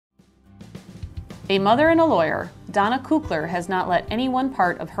A mother and a lawyer, Donna Kuchler has not let any one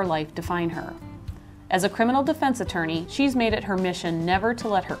part of her life define her. As a criminal defense attorney, she's made it her mission never to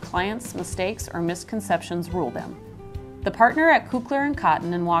let her clients' mistakes or misconceptions rule them. The partner at Kuchler &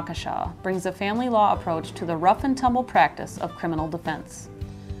 Cotton in Waukesha brings a family law approach to the rough and tumble practice of criminal defense.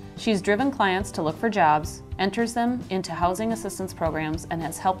 She's driven clients to look for jobs, enters them into housing assistance programs, and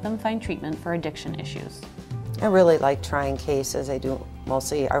has helped them find treatment for addiction issues. I really like trying cases.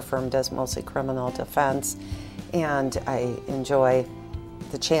 Our firm does mostly criminal defense, and I enjoy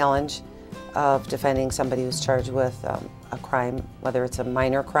the challenge of defending somebody who's charged with a crime, whether it's a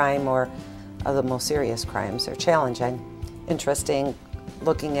minor crime or the most serious crimes. They're challenging, interesting,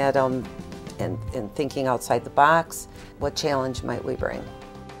 looking at them and thinking outside the box. What challenge might we bring?